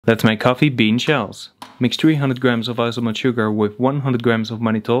Let's make coffee bean shells. Mix 300 grams of isomalt sugar with 100 grams of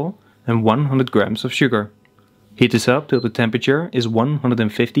mannitol and 100 grams of sugar. Heat this up till the temperature is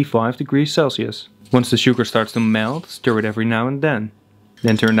 155 degrees Celsius. Once the sugar starts to melt, stir it every now and then.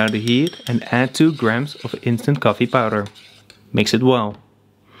 Then turn down the heat and add 2 grams of instant coffee powder. Mix it well.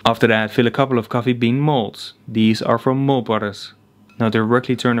 After that, fill a couple of coffee bean molds. These are from Mold Brothers. Now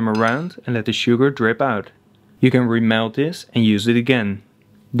directly turn them around and let the sugar drip out. You can remelt this and use it again.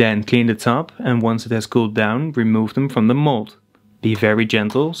 Then clean the top, and once it has cooled down, remove them from the mold. Be very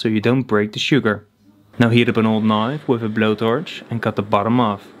gentle so you don't break the sugar. Now heat up an old knife with a blowtorch and cut the bottom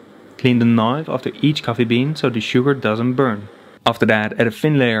off. Clean the knife after each coffee bean so the sugar doesn't burn. After that, add a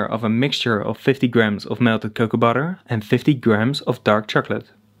thin layer of a mixture of 50 grams of melted cocoa butter and 50 grams of dark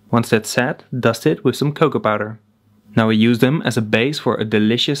chocolate. Once that's set, dust it with some cocoa powder. Now we use them as a base for a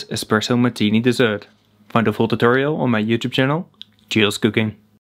delicious espresso martini dessert. Find a full tutorial on my YouTube channel, Gilles Cooking.